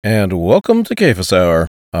And welcome to Cephas Hour.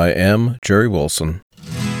 I am Jerry Wilson.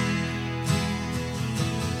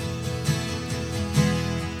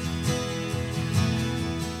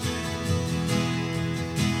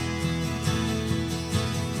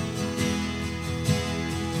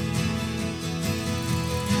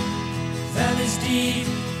 Valleys deep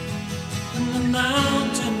and the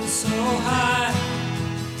mountains so high.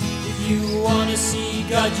 If you want to see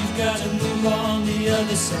God, you've got to move on the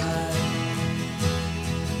other side.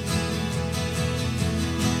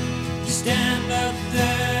 You stand up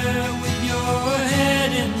there with your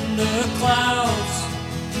head in the clouds.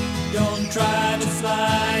 Don't try to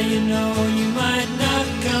fly, you know you might not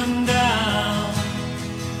come down.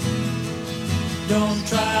 Don't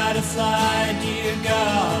try to fly, dear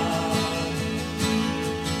God.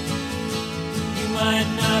 You might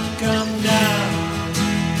not come down.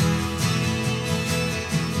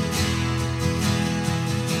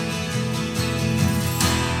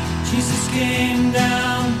 Jesus came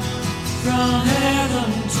down from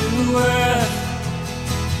heaven to earth.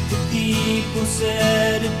 The people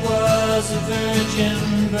said it was a virgin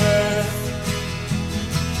birth.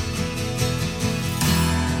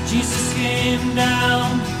 Jesus came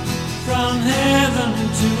down from heaven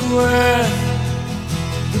to earth.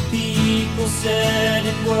 The people said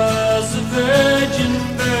it was a virgin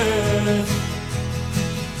birth.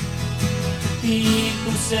 The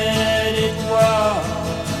people said it was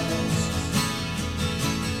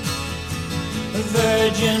a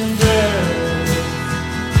virgin birth.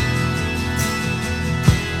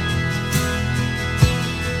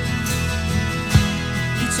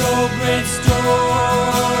 He told great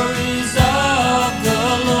stories of the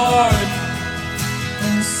Lord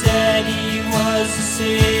and said he was the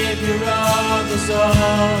Savior of us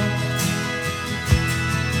all.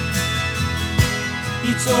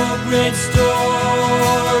 He told great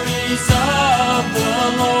stories of the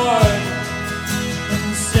Lord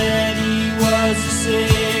and said he was the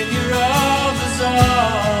Savior of us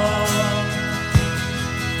all.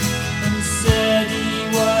 And said he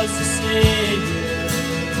was the Savior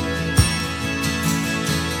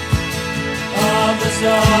of us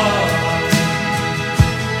all.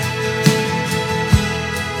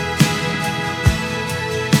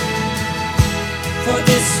 For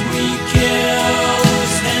this we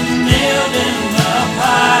killed and nailed him up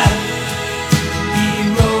high. He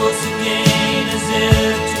rose again as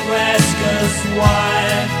if to ask us why.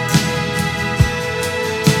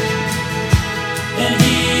 And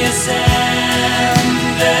he ascended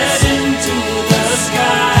into the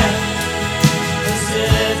sky as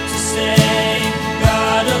if to say,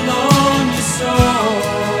 God alone you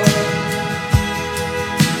soar.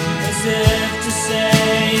 As if to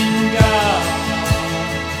say, in God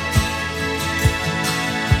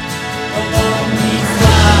alone we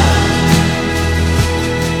fly.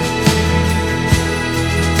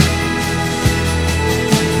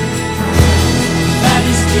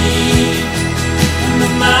 Valleys deep and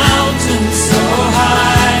the mountains so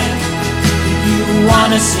high. If you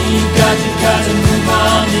wanna see God, you've got to move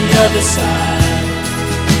on the other side.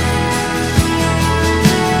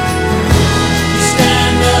 You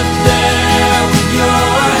stand up there with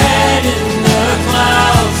your head in the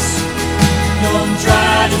clouds. Don't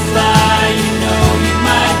try to fly, you know you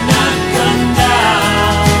might not come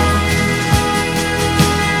down.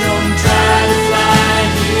 Don't try to fly,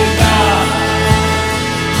 dear God.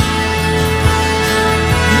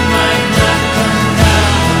 You might not come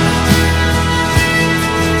down.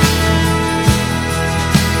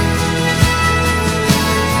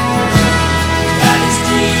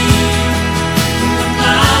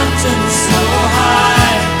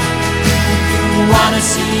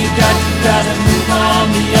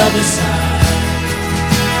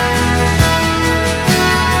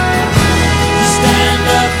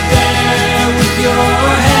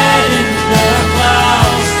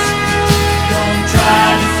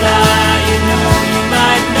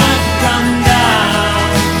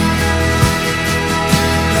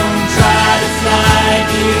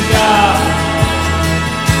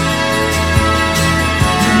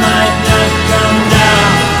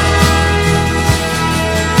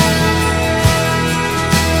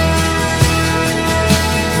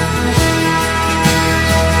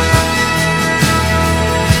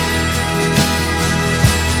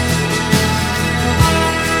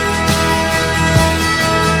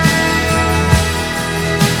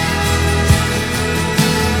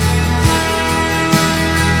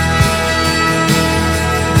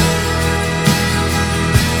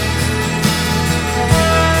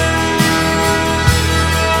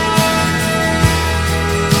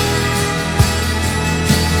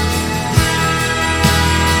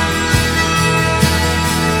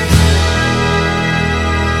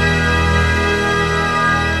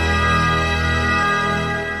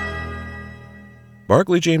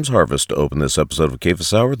 Barclay James Harvest to open this episode of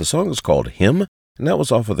Cephas Hour. The song is called Hymn, and that was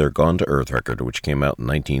off of their Gone to Earth record, which came out in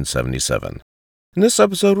 1977. In this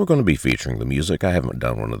episode, we're going to be featuring the music. I haven't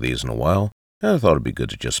done one of these in a while, and I thought it'd be good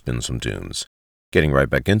to just spin some tunes. Getting right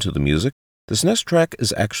back into the music, this next track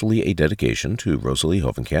is actually a dedication to Rosalie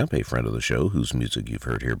Hovenkamp, a friend of the show whose music you've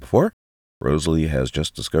heard here before. Rosalie has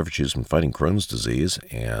just discovered she's been fighting Crohn's disease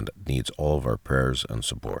and needs all of our prayers and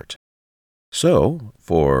support. So,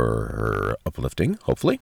 for her uplifting,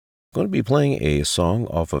 hopefully, I'm going to be playing a song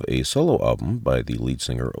off of a solo album by the lead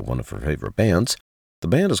singer of one of her favorite bands. The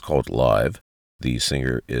band is called Live. The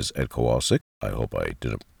singer is Ed Kowalczyk. I hope I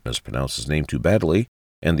didn't mispronounce his name too badly.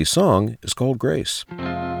 And the song is called Grace.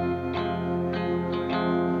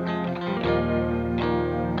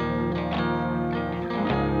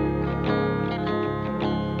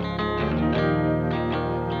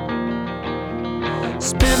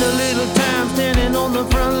 Spend a little time standing on the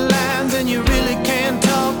front lines and you really can't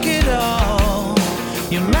talk it all.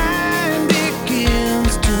 Your mind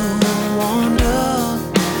begins to wonder,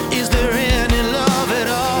 is there any love at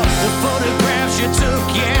all? The photographs you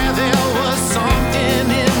took, yeah, there was something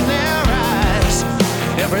in their eyes.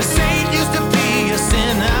 Every saint used to be a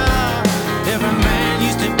sinner, every man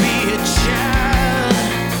used to be a child.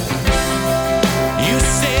 You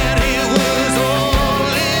said it was all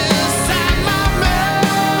inside my mind.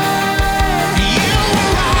 You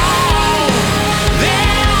were wrong.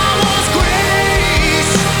 There was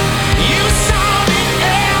grace. You saw the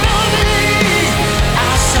enemy.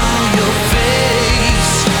 I saw your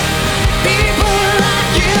face. People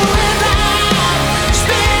like you and I,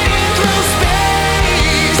 spinning through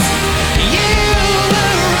space. You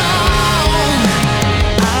were wrong.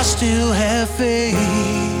 I still have faith.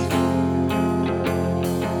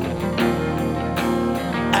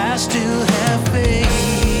 I still have faith.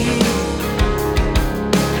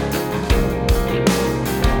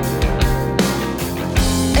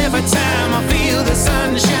 Every time I feel the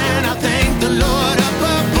sunshine, I thank the Lord up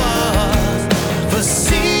above for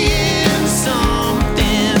seeing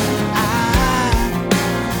something I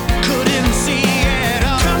couldn't see at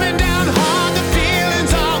all. Coming down hard, the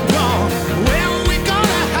feelings are gone. Where are we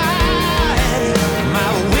gonna hide?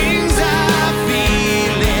 My wings are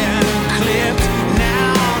feeling clipped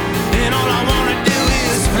now, and all I wanna do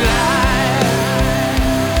is fly.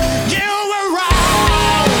 You were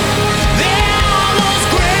wrong. There was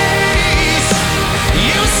grace.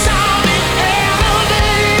 You saw the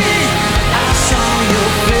enemy. I saw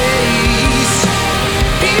your face.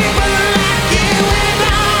 People like you and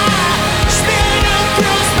I, spinning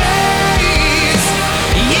through space.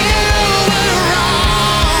 You were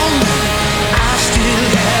wrong. I still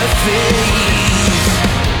have faith.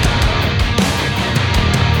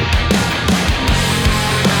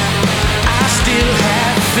 I still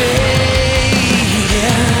have faith.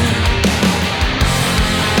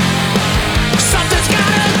 Something's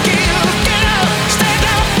gotta give. Get up, stand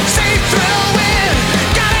up, see through it.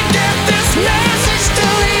 Gotta get this message to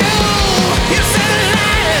you. You said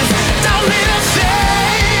life don't mean a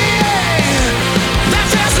thing. That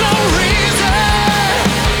there's no reason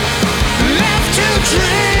left to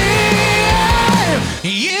dream.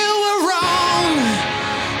 You were wrong.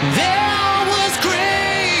 There was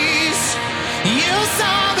grace. You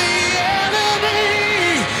saw the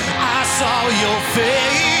enemy. I saw your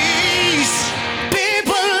face.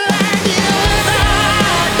 People like you and I,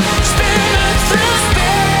 spinning through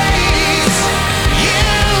space. You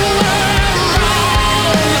were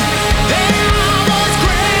wrong. There was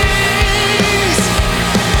grace.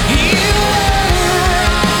 You were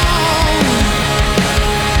wrong.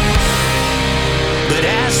 But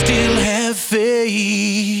I still have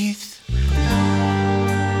faith.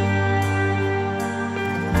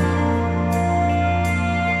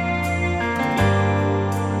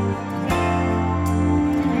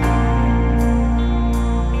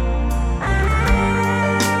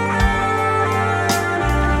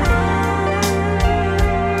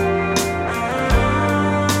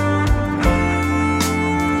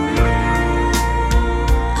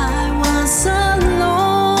 I was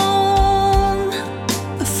alone,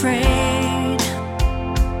 afraid.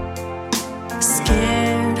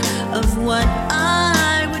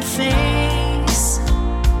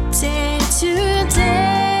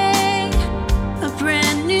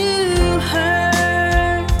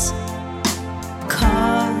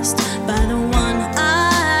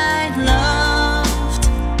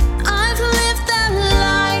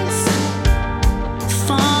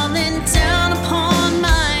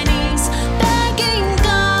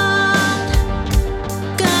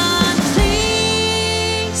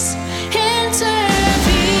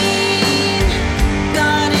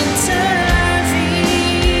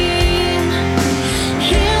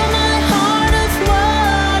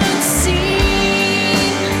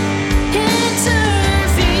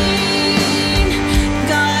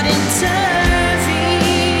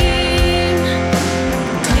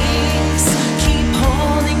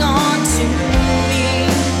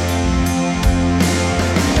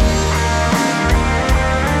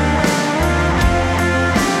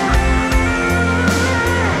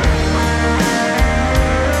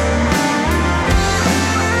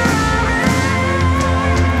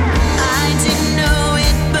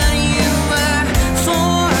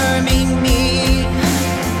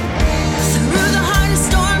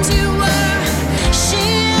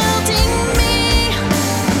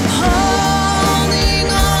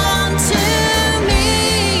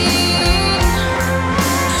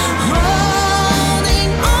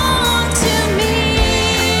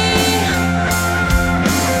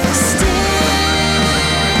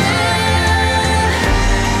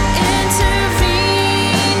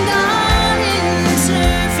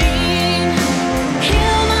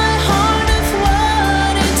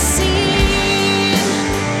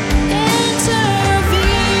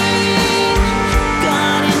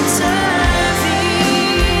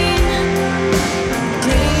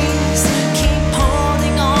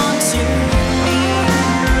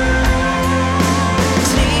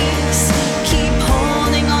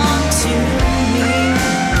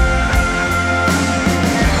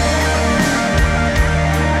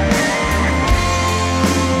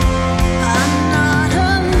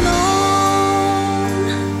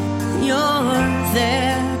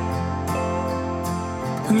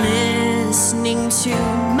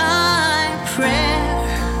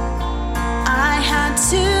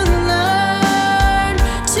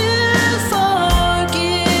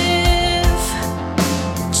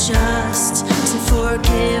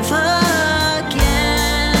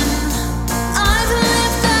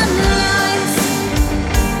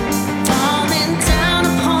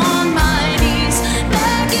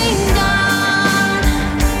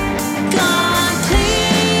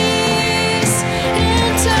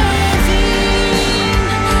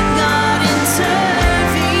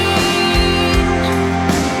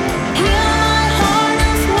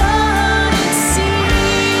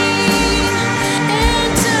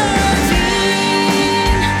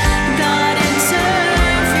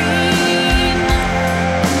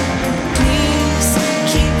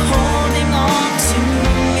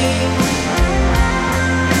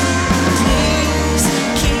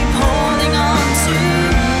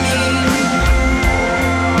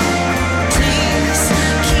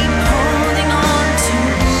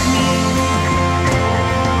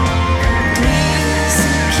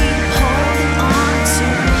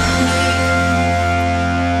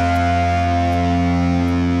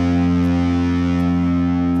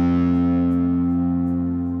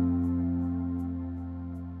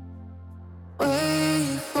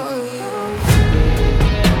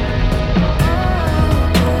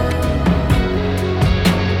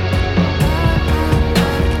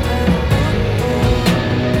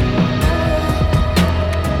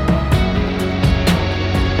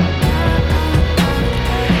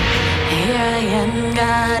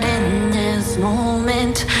 this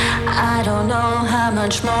moment. I don't know how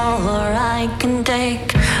much more I can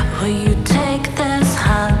take. Will you take this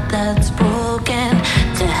heart that's broken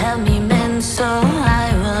to help me mend so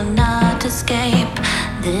I will not escape?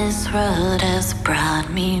 This road has brought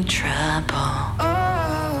me trouble.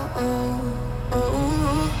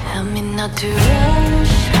 Help me not to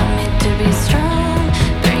rush, help me to be strong.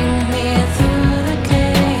 Bring me through the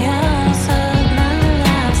chaos of my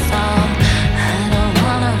life song. I don't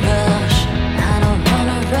wanna rush, I don't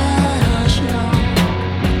wanna rush, no.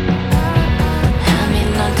 Help me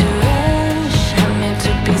not to rush, help me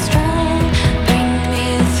to be strong. Bring me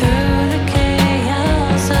through the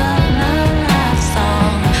chaos of my life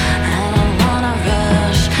song. I don't wanna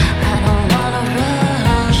rush, I don't wanna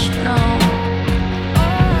rush, no.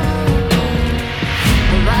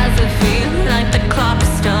 Why does it feel like the clock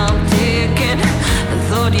stopped ticking? I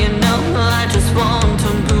thought, you know, I just want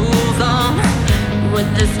to move on. Would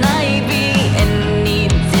this night be any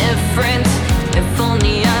different? If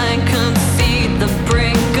only I could see the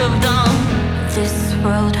brink of dawn. This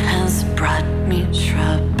road has brought me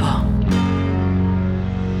trouble.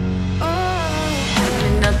 Help me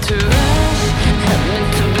not to rush, help me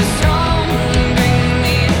to be strong. Bring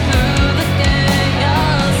me through the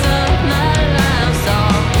chaos of my life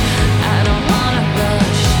song. I don't wanna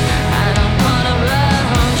rush, I don't wanna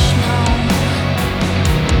rush, no.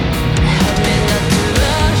 Help me not to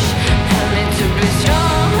rush, help me to be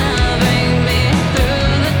strong. Bring me through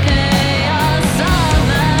the chaos of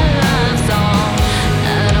my life song.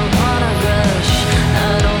 I don't wanna rush,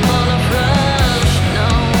 I don't wanna rush, no.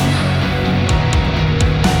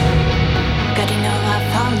 God, you know I've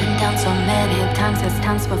fallen down so many times as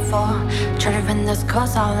times before. Charting this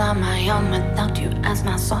course all on my own without you as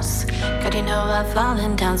my source. God, you know I've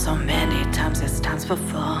fallen down so many times as times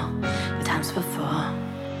before. Times before.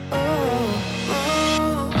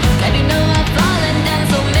 God, you know I've fallen down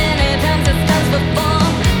so many times as times before.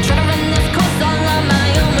 Trying to run this course all on my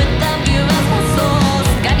own without you as my source.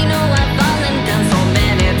 God, you know I've fallen down so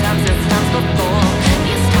many times as times before.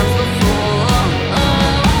 Yes, times before.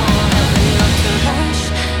 Help me not to rush,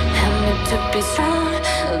 help me to be strong.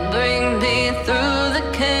 Bring me through the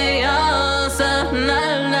chaos of my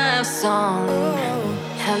life song.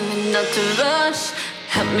 Help me not to rush,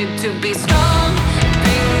 help me to be strong.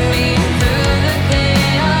 Bring me through the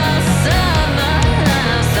chaos of my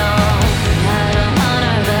life song. I don't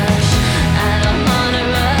wanna rush, I don't wanna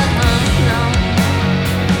rush, no.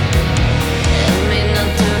 Help me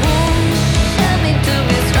not to rush, help me to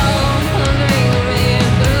be strong. Bring me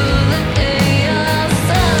through the chaos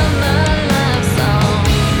of my life song.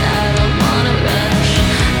 I don't wanna rush,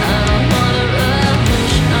 I don't wanna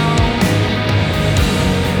rush, no.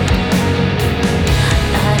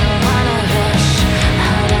 I don't wanna rush,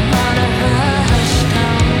 I don't wanna rush, no.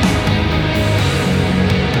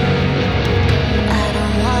 I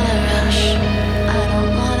don't wanna rush, I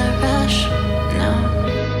don't wanna rush, no.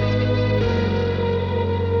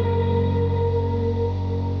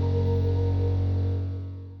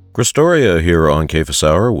 Christoria here on Cephas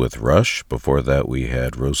Hour with Rush. Before that, we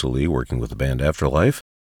had Rosalie working with the band Afterlife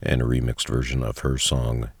and a remixed version of her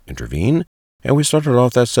song Intervene. And we started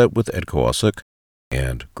off that set with Ed Kowalczyk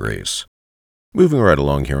and Grace. Moving right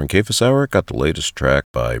along here on Cephas Hour, got the latest track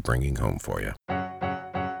by Bringing Home for you.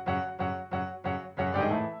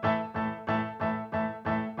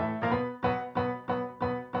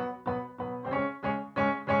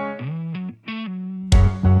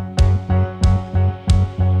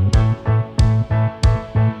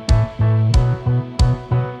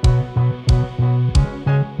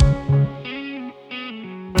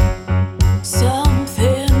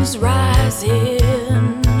 Something's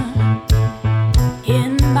rising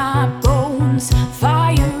in my bones.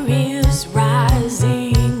 Fire is rising.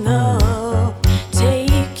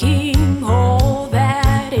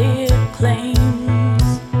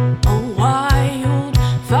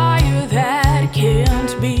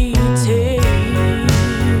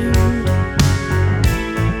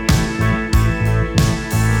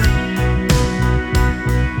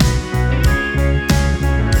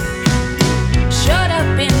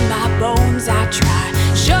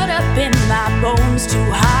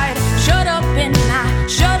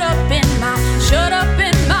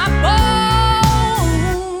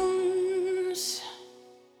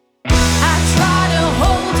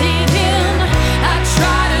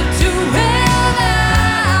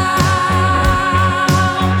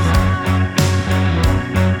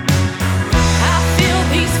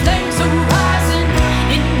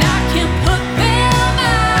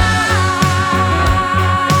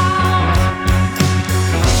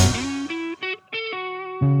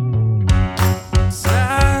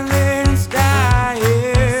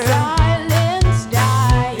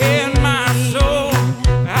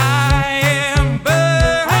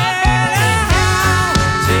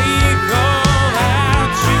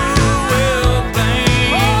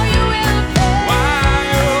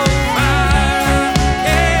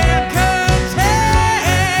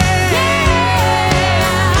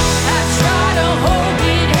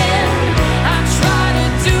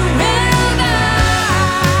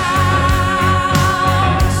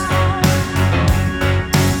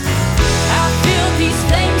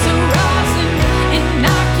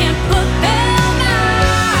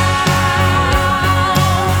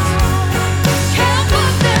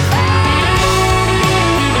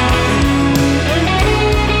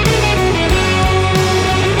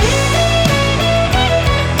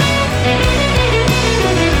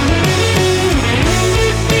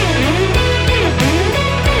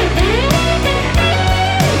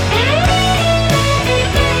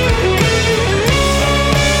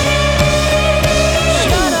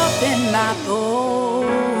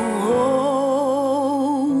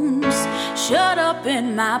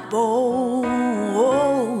 bones.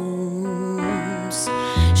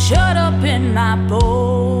 Shut up in my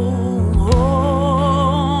bones.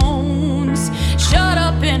 Shut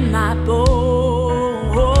up in my bones.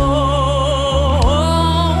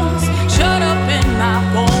 Shut up in my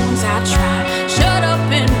bones. I tried. Shut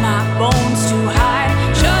up in my bones to hide.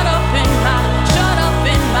 Shut up in my. Shut up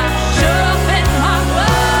in my. Shut up in my bones.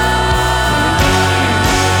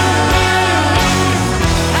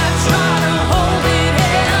 I try to hold it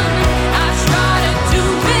in. I try to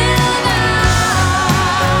tune it out.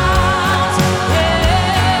 Yeah.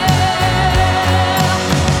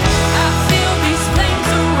 I feel these flames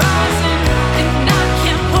are rising, and I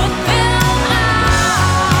can't put them out.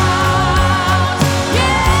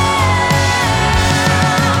 Yeah.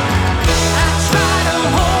 I try to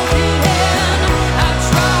hold it in. I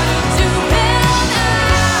try to tune it out.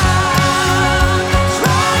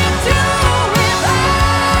 Try to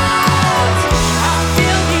relax. I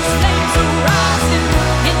feel these flames are rising,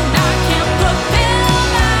 and I can't put them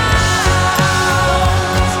out.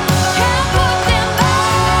 Can't put them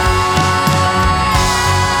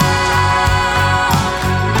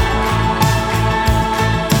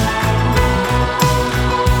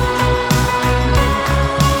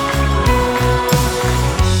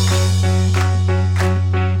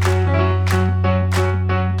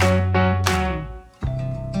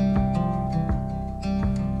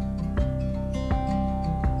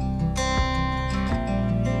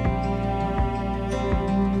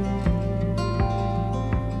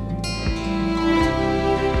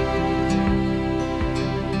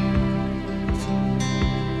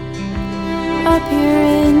Up here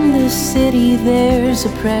in the city, there's a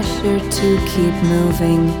pressure to keep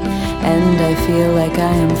moving, and I feel like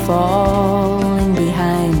I am falling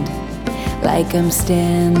behind, like I'm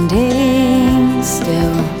standing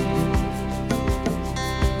still.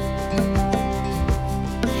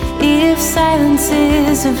 If silence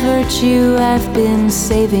is a virtue, I've been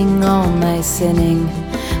saving all my sinning,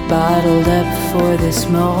 bottled up for this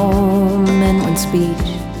moment when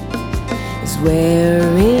speech is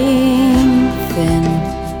wearing thin.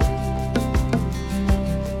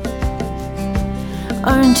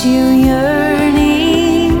 Aren't you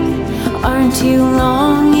yearning? Aren't you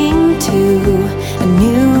longing to a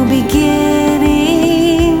new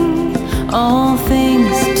beginning? All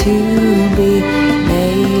things to be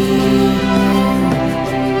made new.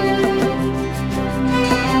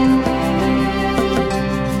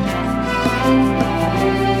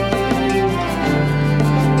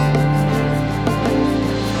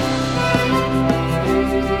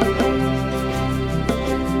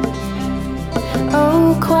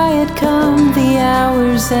 Oh, quiet come the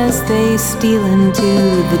hours as they steal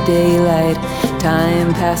into the daylight.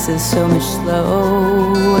 Time passes so much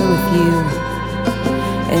slower with you,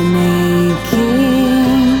 and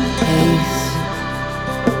making pace.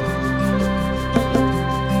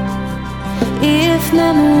 If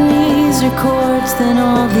memories are chords, then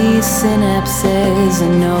all these synapses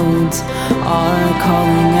and nodes are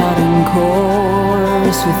calling out in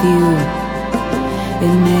chorus with you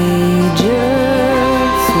in major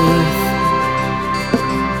fourth.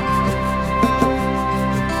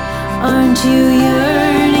 Aren't you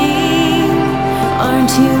yearning?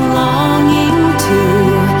 Aren't you longing to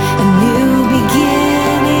a new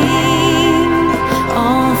beginning?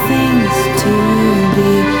 All things to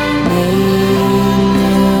be made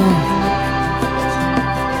new.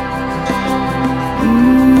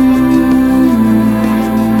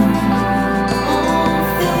 All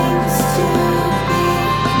things to be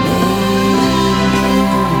made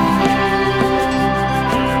new.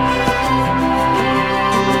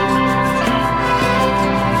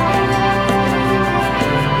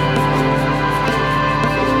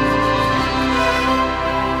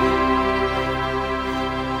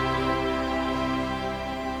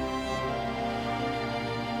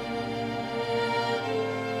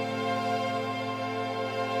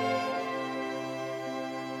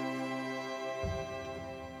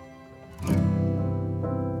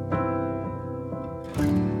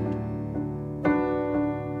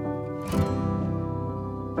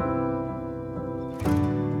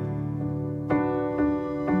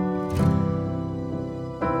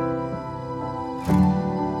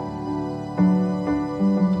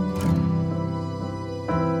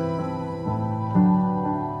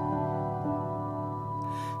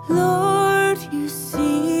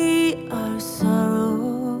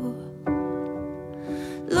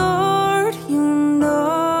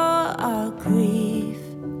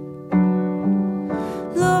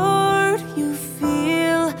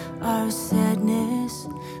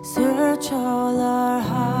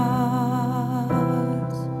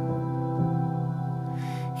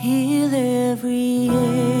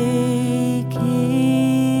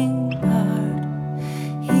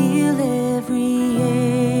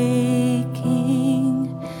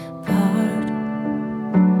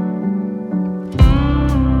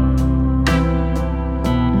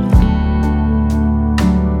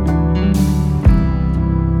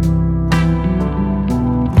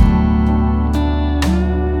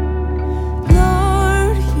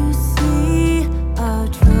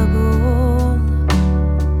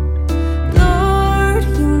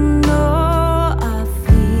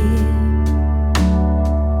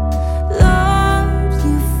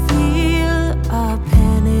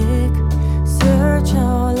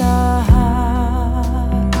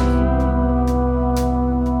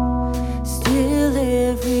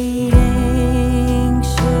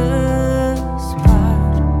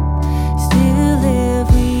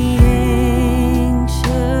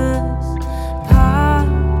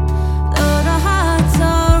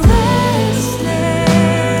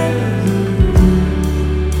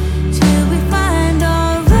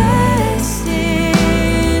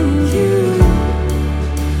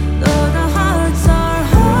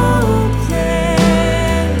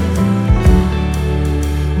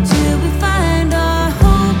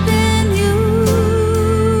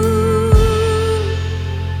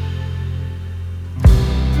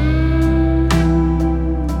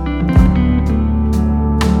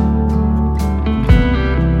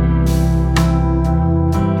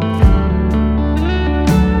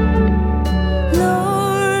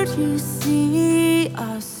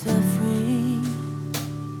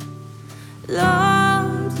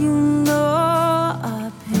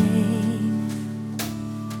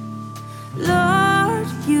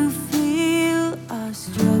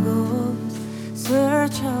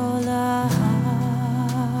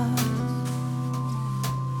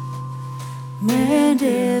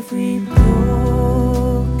 every broken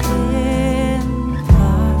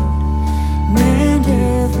heart, mend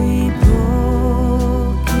every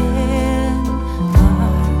broken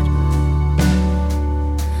heart.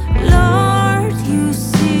 Lord, you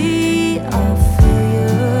see our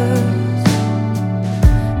failures.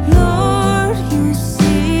 Lord, you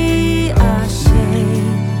see our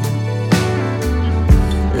shame.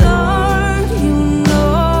 Lord, you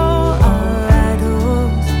know our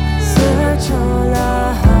idols. Search all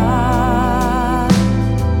our heart.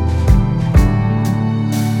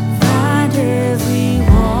 Find every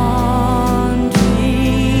wandering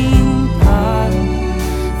part.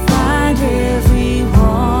 Find every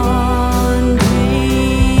wandering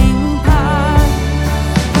part.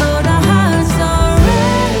 Lord, our hearts are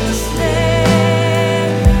restless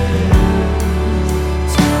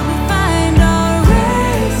till we find our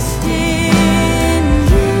rest in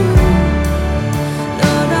you.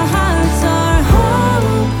 Lord, our hearts are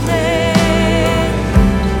hopeless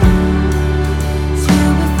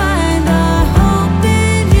till we find our hope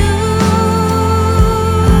in you.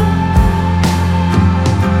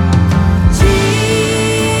 Jesus,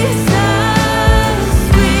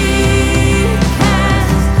 we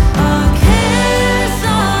cast our cares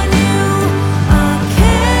on you, our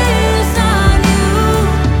cares on you.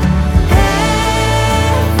 Every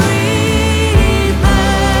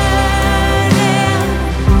burden,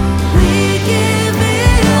 we give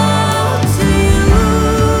it all to you.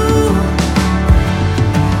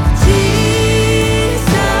 Jesus,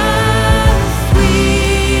 we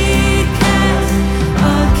cast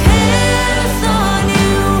our cares on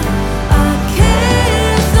you, our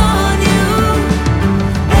cares on you.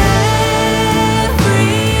 Every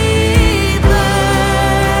burden,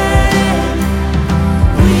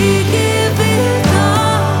 we give it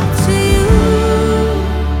all to you.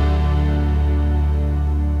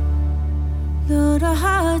 Lord, our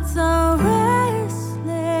hearts are restless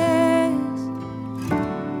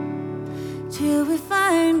till we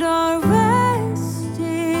find our rest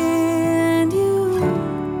in you.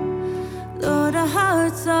 Lord, our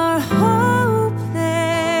hearts are hopeless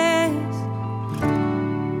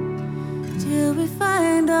till we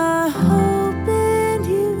find our hope in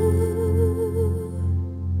you.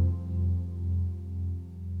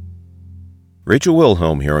 Rachel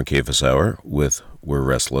Wilhelm here on Cephas Hour with We're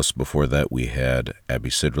Restless. Before that, we had Abby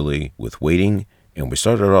Sidderly with Waiting, and we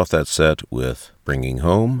started off that set with Bringing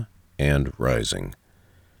Home and Rising.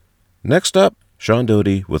 Next up, Sean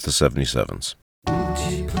Doty with the 77s. Would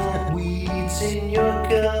you plant weeds in your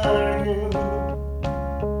garden?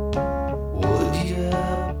 Would you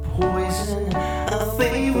poison a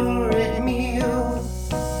favorite meal?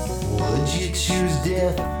 Would you choose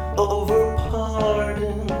death over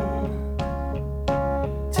pardon?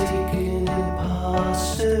 Take an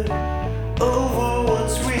imposter over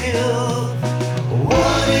what's real.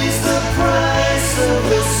 What is the price of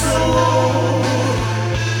the soul?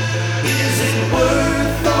 Is it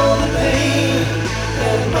worth all the pain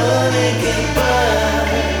that money can buy?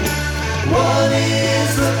 What is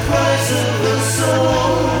the price of the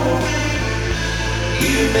soul?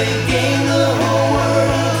 You may gain the whole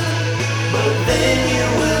world, but then you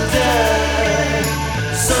will die.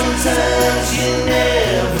 Sometimes you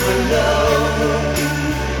never know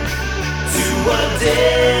to what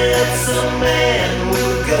depths a man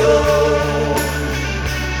will go.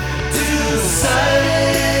 To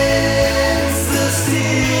silence the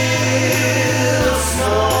still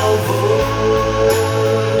small voice.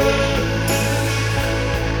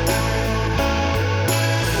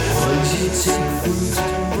 Would you take fruit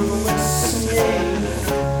from a snake?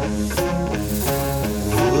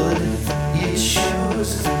 Would you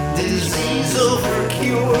choose disease over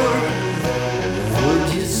cure? Would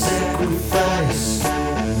you sacrifice,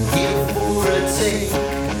 give for a take?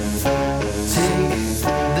 Take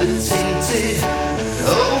the tainted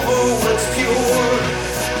over what's pure.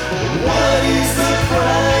 What is the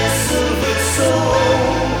price of a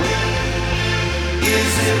soul?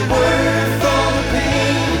 Is it worth all the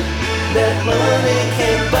pain that money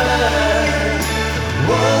can buy?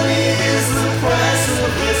 What is the price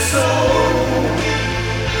of a soul?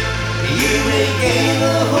 You may gain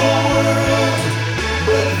the whole world,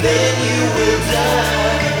 but then you will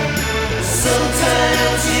die.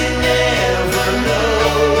 Sometimes you never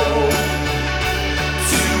know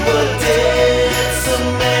to what depths a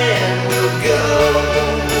man will go.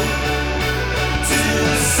 To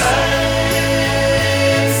silence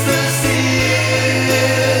the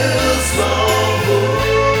still small voice.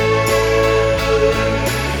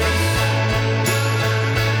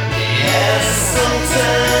 Yes,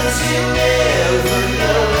 sometimes you never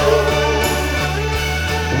know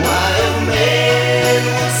why a man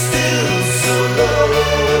was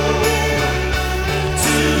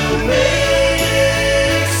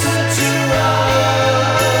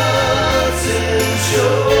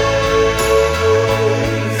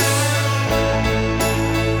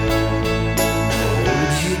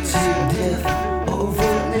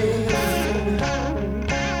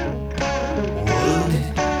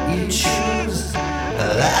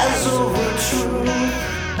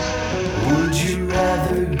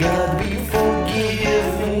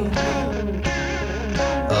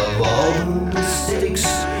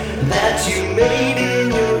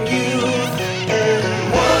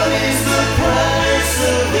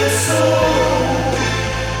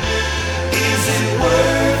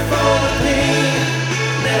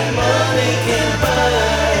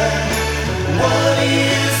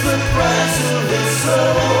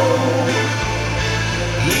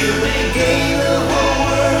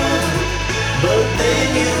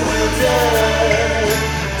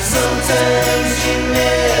sometimes you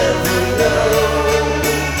never know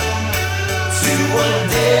to what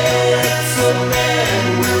depths a man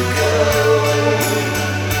will go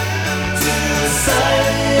to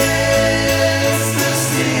silence the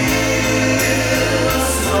still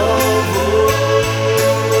small voice.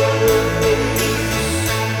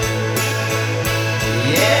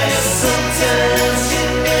 Yes, sometimes you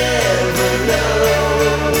never know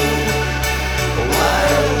why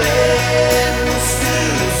a man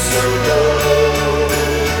stood so low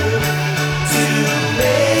to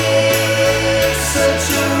make such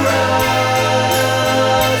a rotten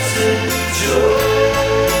choice.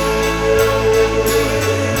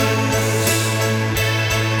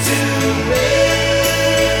 To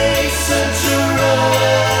make such a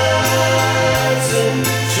rotten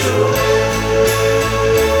choice.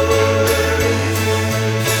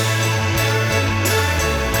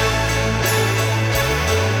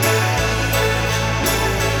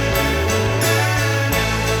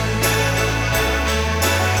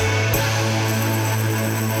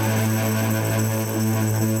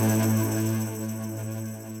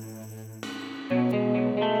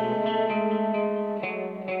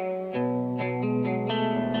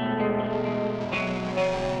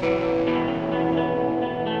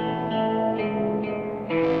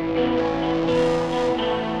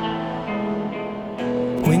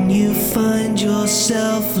 When you find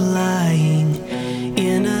yourself lying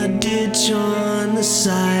in a ditch on the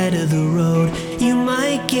side of the road, you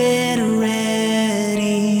might get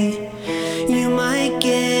ready. You might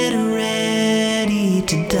get ready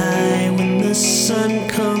to die when the sun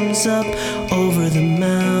comes up over the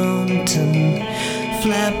mountain.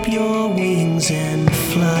 Flap your wings and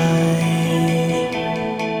fly.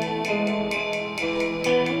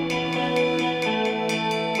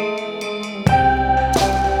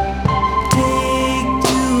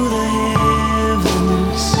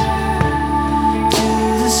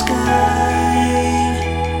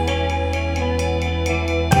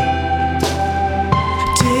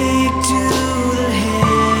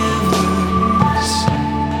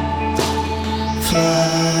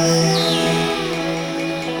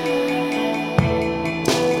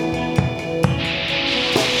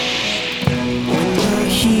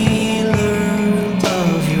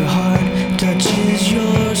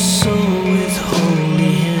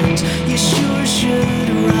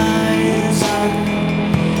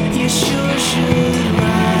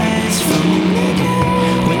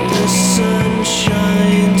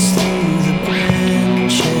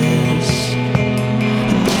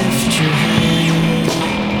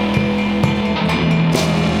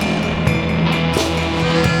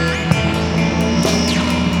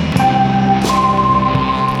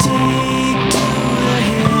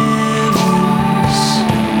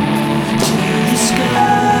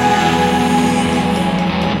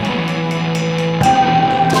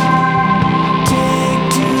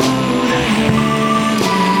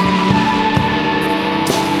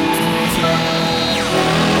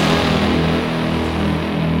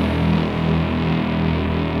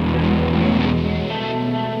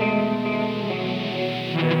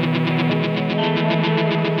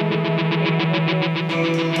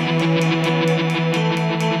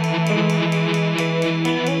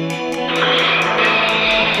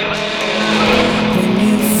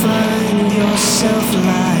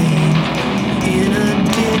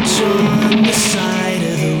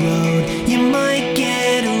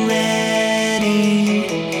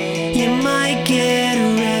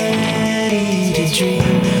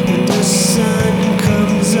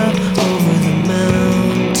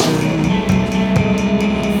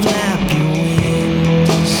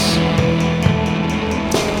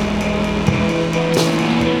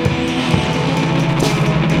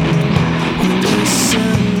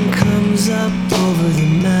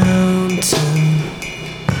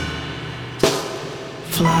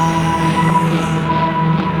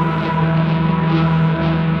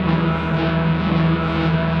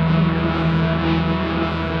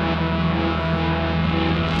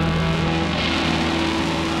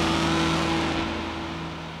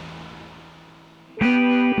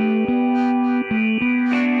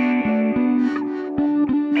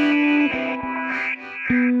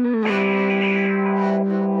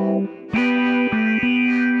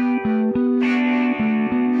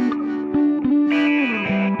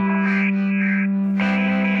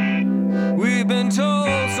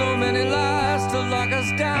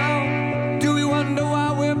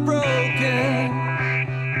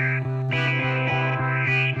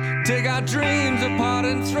 Take our dreams apart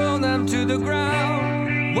and throw them to the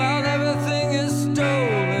ground while everything is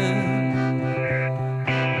stolen.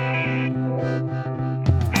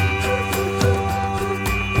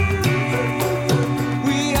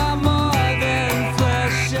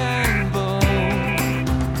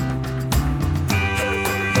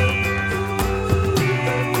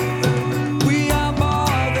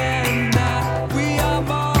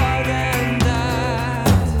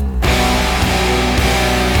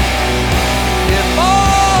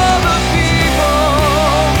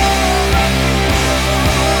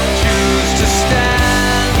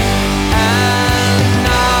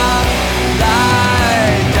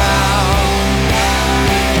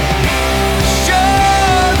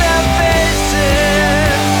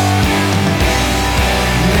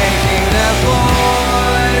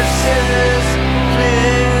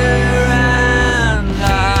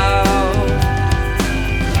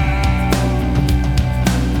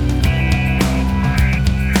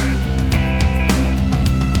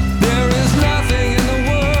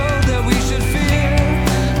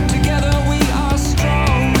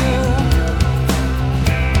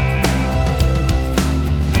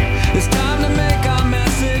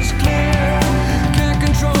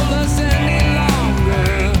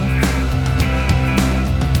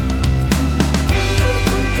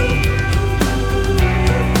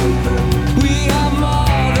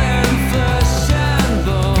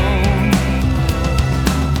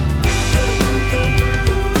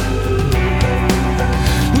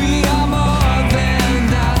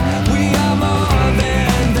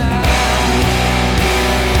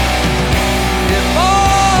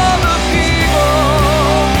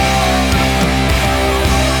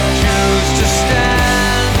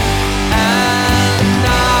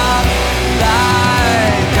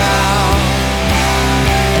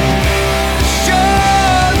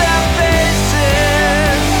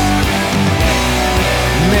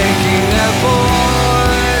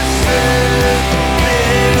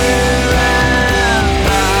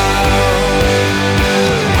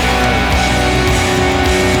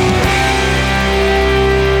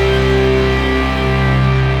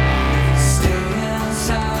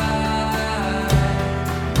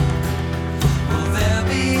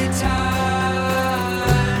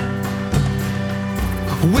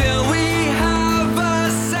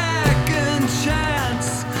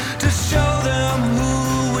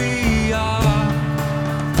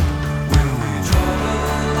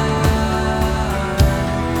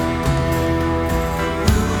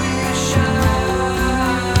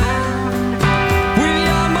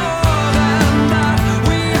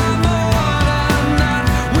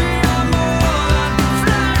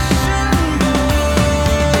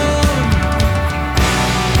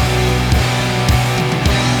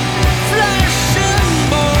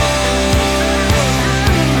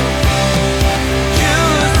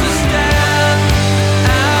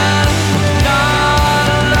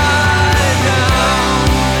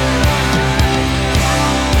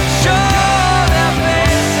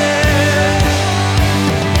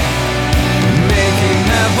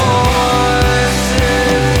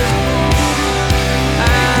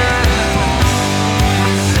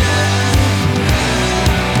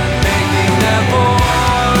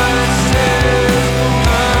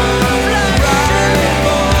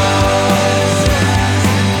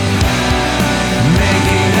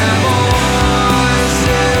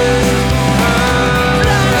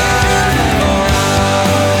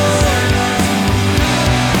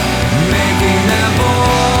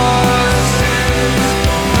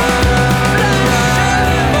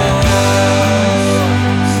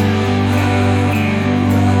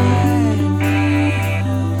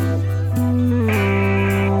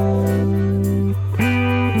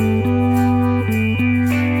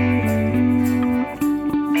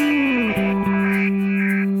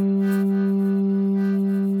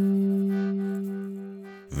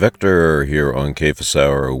 Vector here on Cephas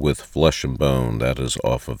Hour with Flesh and Bone. That is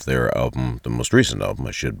off of their album, the most recent album,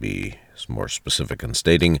 I should be more specific in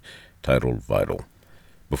stating, titled Vital.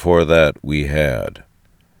 Before that, we had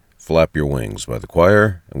Flap Your Wings by The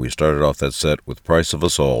Choir, and we started off that set with Price of a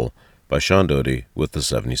Soul by Sean Doty with the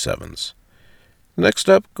 77s. Next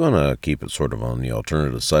up, gonna keep it sort of on the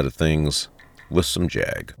alternative side of things with some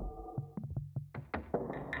Jag.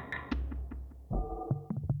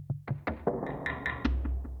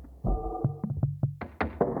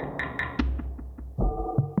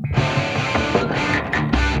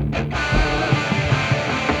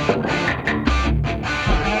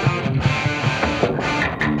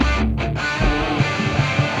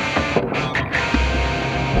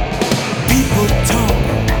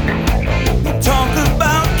 Talk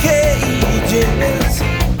about cages.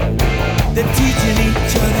 They're teaching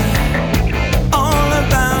each other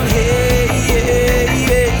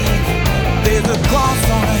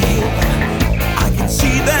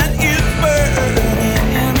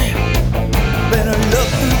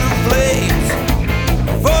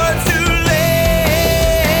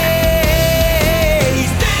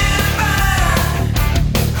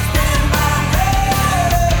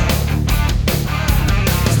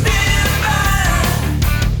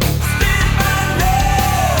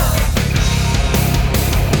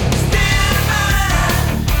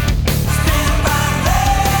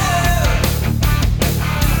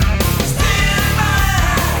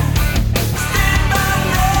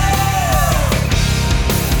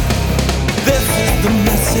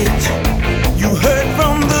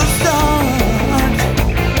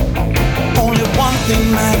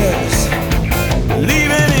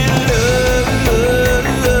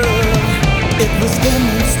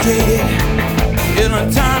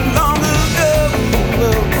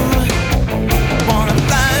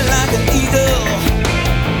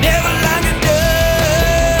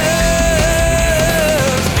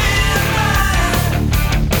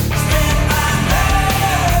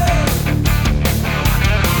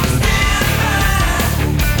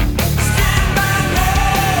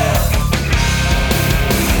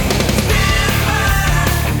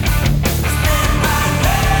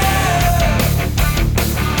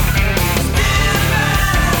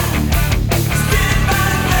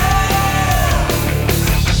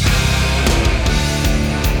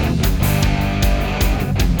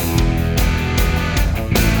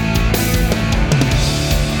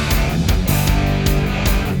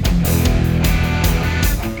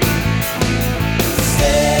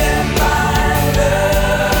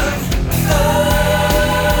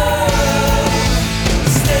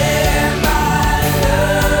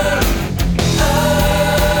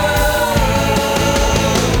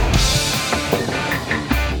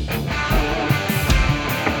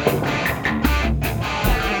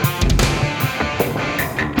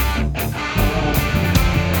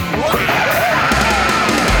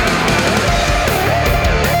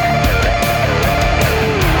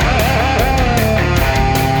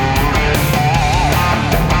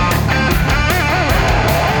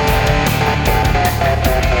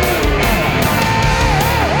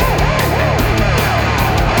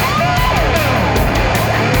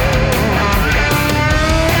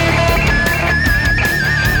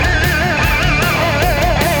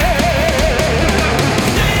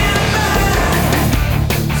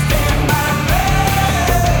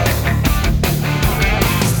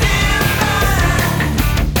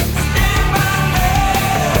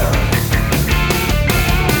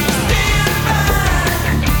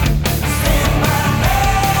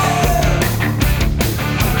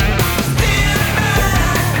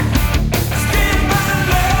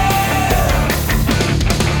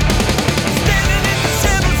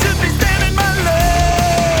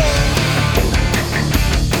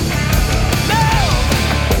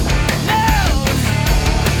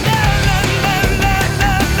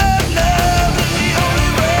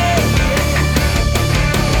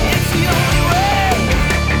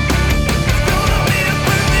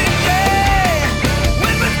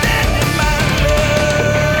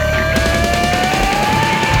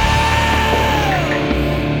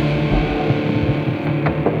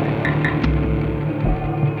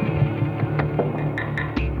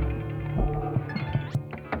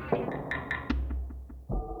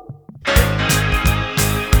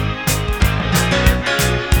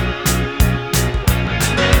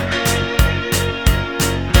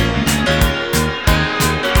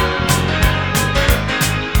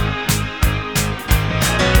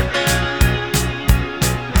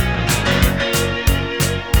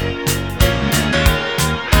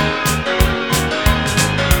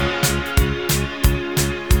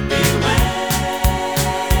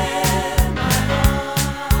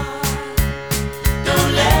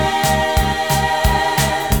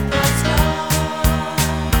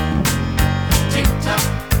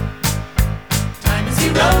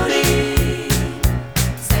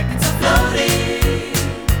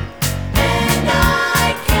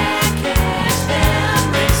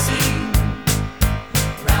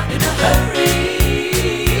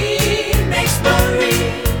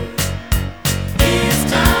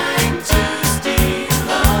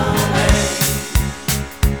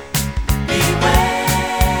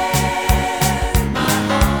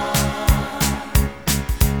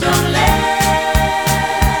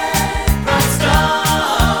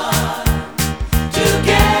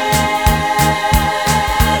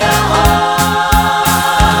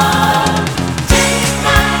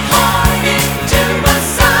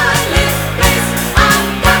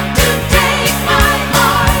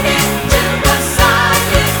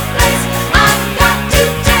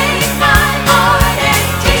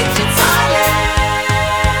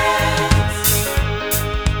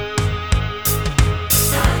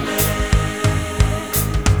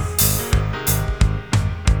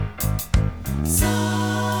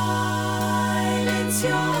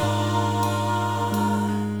your heart.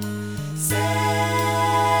 Set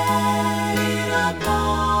it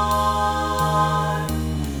apart.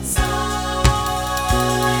 Silence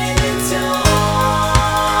your heart.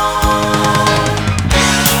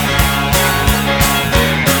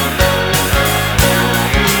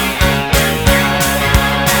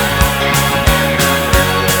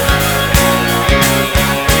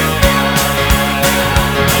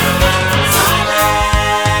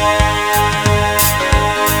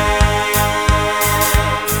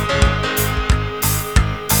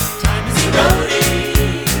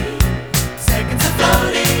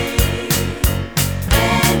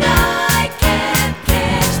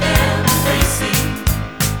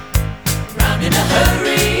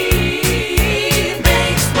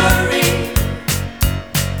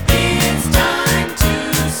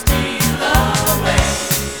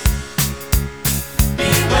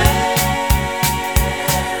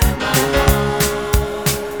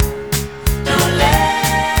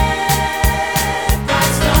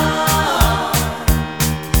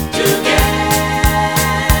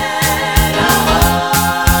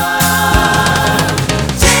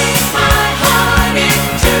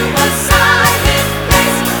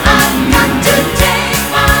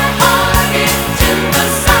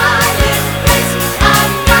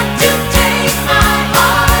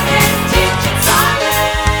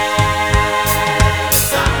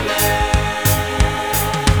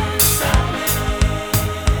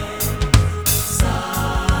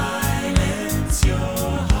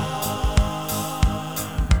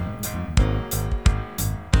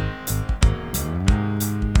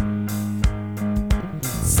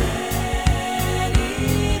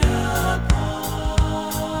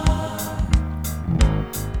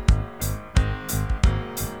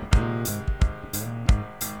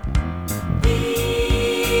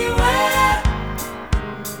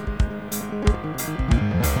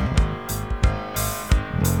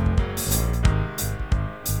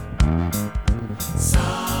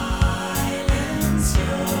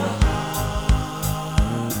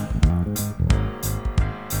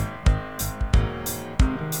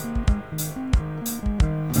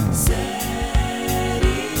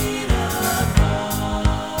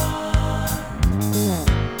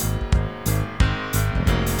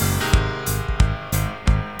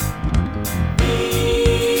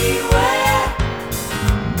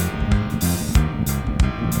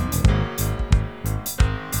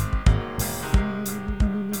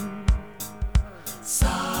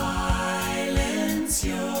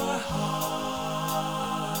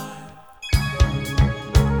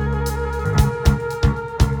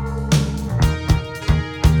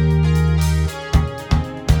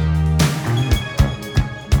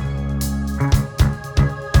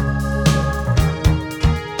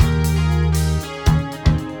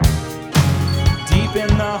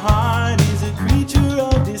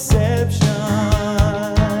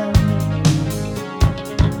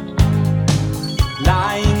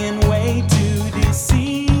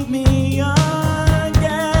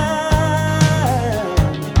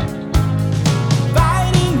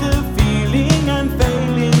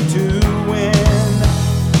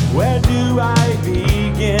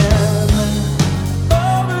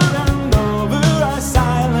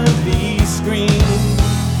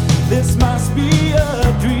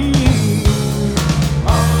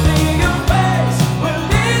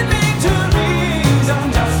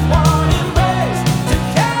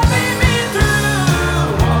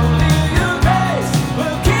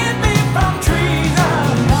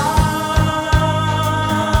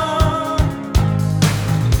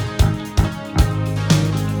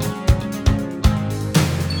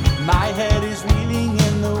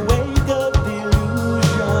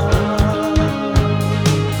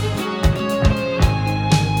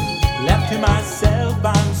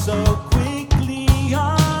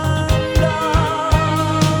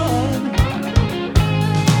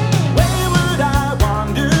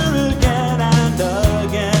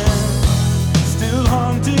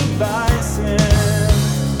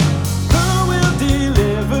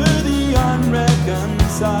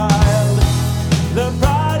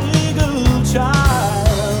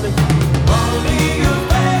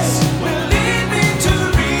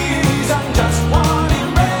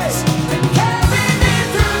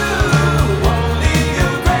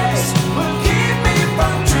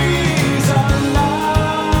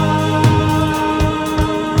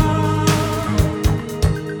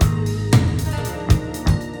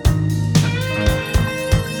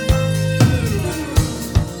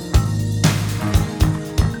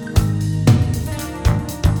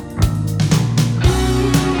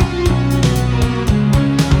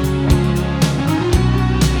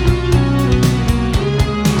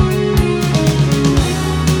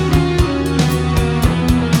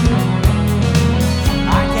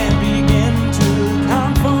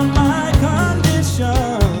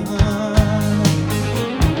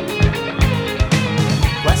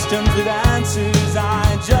 with answers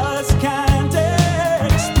I just can't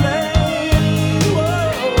explain.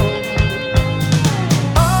 Whoa.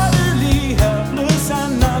 Utterly helpless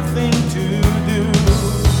and nothing to do.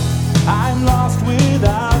 I'm lost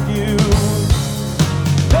without you.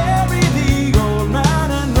 Bury the old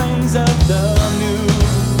man and raise up the new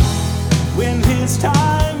when his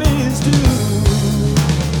time is due.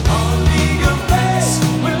 Only your face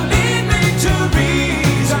will lead me to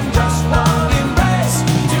reason. Just one embrace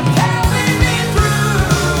to carry me through.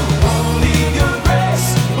 Only your grace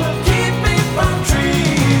will keep me from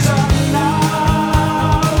treason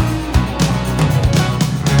now.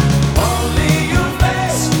 Only your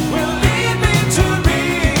face will lead me to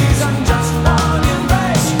reason. Just one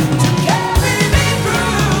embrace to carry me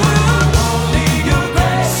through. Only your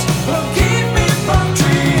grace will keep me from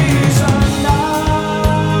treason now.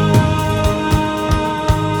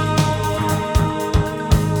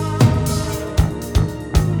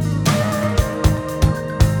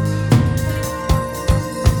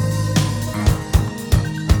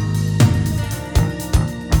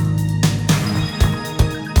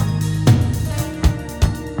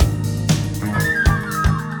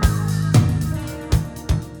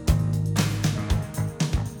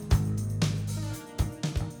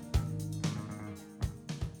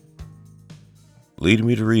 Lead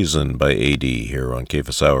Me to Reason by A.D. here on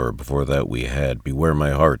Cephas Hour. Before that, we had Beware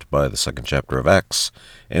My Heart by the second chapter of Acts,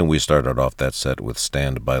 and we started off that set with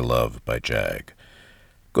Stand by Love by Jag.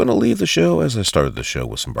 Going to leave the show as I started the show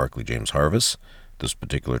with some Barclay James Harvest. This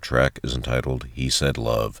particular track is entitled He Said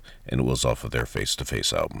Love, and it was off of their Face to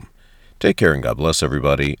Face album. Take care and God bless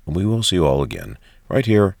everybody, and we will see you all again right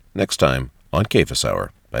here next time on Cephas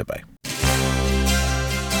Hour. Bye-bye.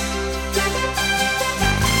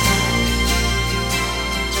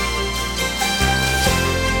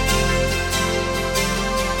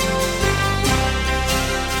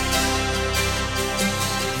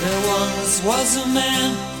 There once was a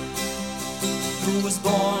man who was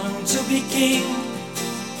born to be king.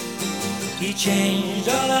 He changed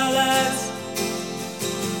all our lives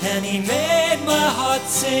and he made my heart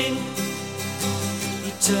sing.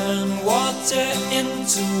 He turned water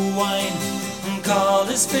into wine and called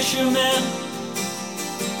us fishermen.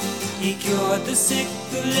 He cured the sick,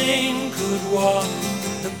 the lame could walk,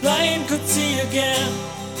 the blind could see again.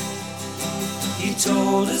 He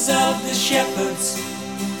told us of the shepherds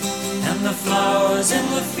and the flowers in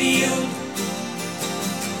the field,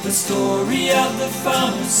 the story of the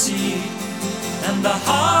farmer's seed and the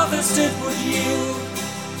harvest it would yield.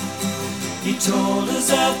 He told us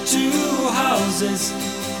of two houses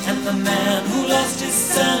and the man who lost his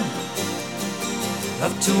son,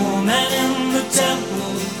 of two men in the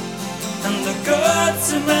temple and the good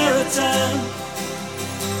Samaritan.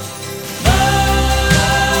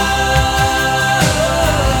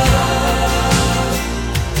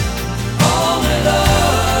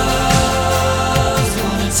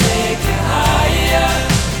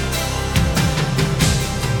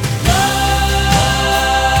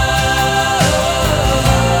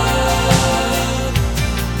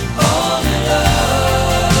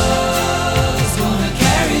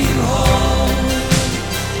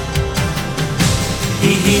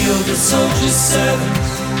 The soldier's servant,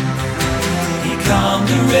 he calmed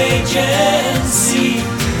the raging sea.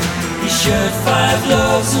 He shared 5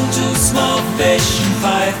 loaves and 2 small fish, and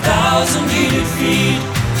 5,000 he did feed.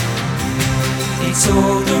 He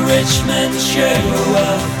told the rich man, share your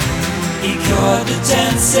wealth. He cured the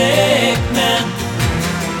 10 sick men.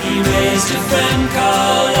 He raised a friend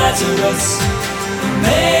called Lazarus and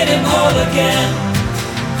made him whole again.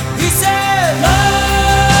 He said, love,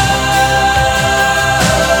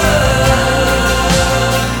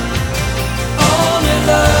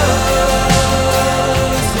 love's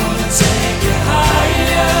gonna take you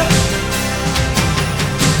higher.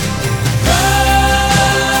 Love,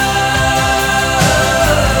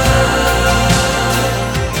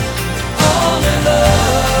 only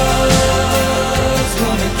love's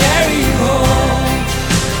gonna carry you home.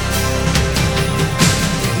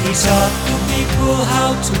 He taught the people how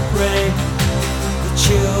to pray, the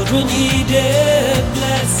children he did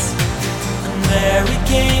bless, and Mary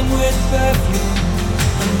came with perfume.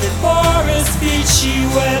 Before his feet she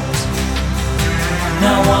wept.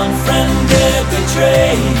 Now one friend did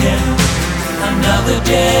betray him, another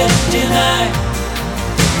did deny.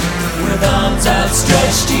 With arms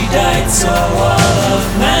outstretched he died, so all of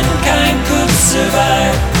mankind could